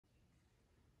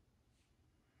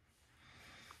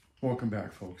Welcome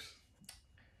back, folks.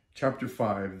 Chapter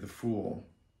 5, The Fool.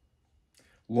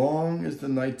 Long is the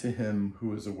night to him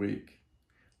who is awake.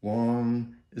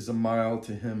 Long is a mile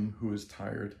to him who is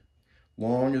tired.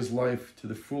 Long is life to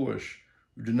the foolish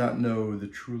who do not know the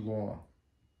true law.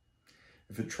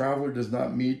 If a traveler does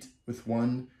not meet with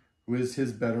one who is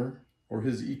his better or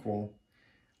his equal,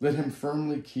 let him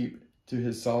firmly keep to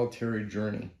his solitary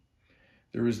journey.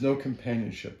 There is no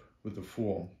companionship with a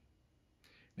fool.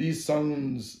 These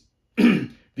sons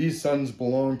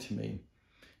belong to me,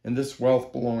 and this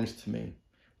wealth belongs to me.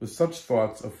 With such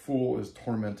thoughts, a fool is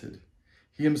tormented.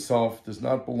 He himself does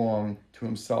not belong to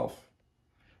himself.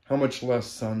 How much less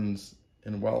sons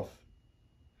and wealth?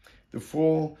 The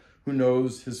fool who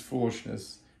knows his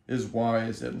foolishness is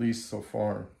wise, at least so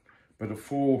far. But a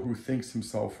fool who thinks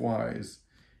himself wise,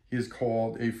 he is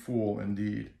called a fool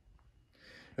indeed.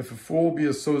 If a fool be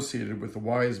associated with a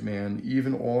wise man,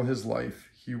 even all his life,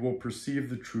 he will perceive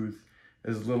the truth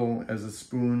as little as a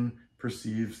spoon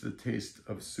perceives the taste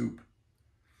of soup.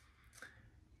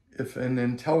 If an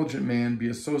intelligent man be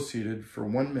associated for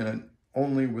 1 minute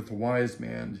only with a wise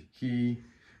man, he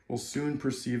will soon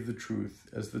perceive the truth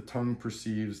as the tongue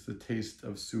perceives the taste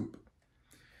of soup.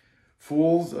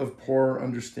 Fools of poor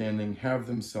understanding have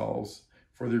themselves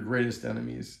for their greatest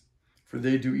enemies, for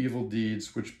they do evil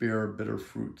deeds which bear bitter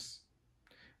fruits.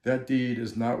 That deed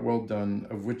is not well done,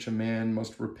 of which a man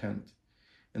must repent,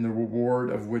 and the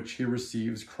reward of which he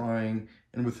receives crying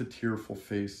and with a tearful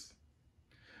face.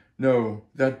 No,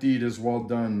 that deed is well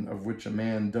done, of which a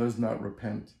man does not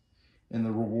repent, and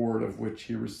the reward of which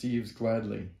he receives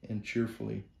gladly and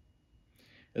cheerfully.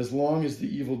 As long as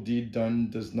the evil deed done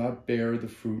does not bear the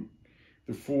fruit,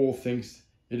 the fool thinks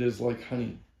it is like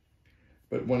honey.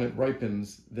 But when it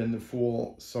ripens, then the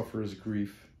fool suffers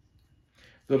grief.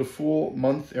 Let a fool,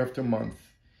 month after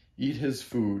month, eat his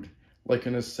food like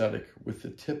an ascetic with the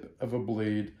tip of a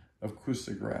blade of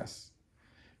kusa grass.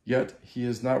 Yet he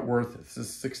is not worth the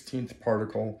 16th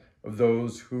particle of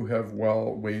those who have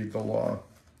well weighed the law.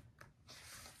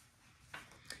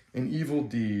 An evil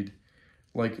deed,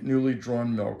 like newly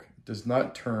drawn milk, does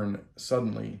not turn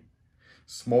suddenly.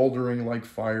 Smoldering like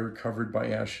fire covered by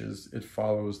ashes, it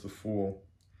follows the fool.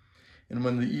 And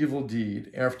when the evil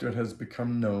deed, after it has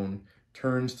become known,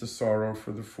 turns to sorrow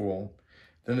for the fool,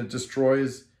 then it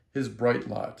destroys his bright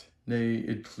lot, nay,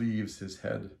 it cleaves his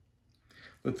head.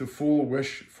 Let the fool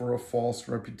wish for a false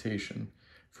reputation,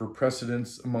 for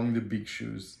precedence among the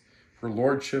bhikshus, for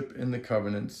lordship in the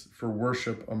covenants, for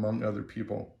worship among other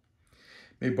people.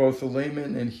 May both the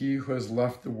layman and he who has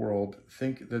left the world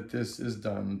think that this is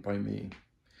done by me.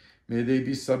 May they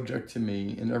be subject to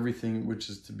me in everything which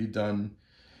is to be done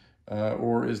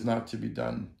or is not to be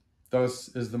done.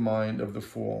 Thus is the mind of the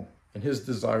fool, and his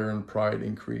desire and pride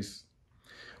increase.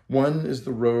 One is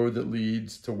the road that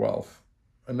leads to wealth,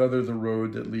 another the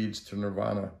road that leads to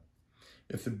nirvana.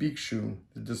 If the bhikshu,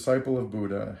 the disciple of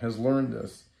Buddha, has learned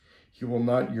this, he will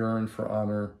not yearn for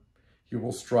honor. He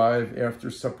will strive after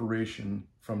separation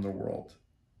from the world.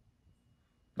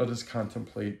 Let us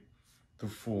contemplate the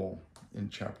fool in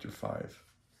chapter 5.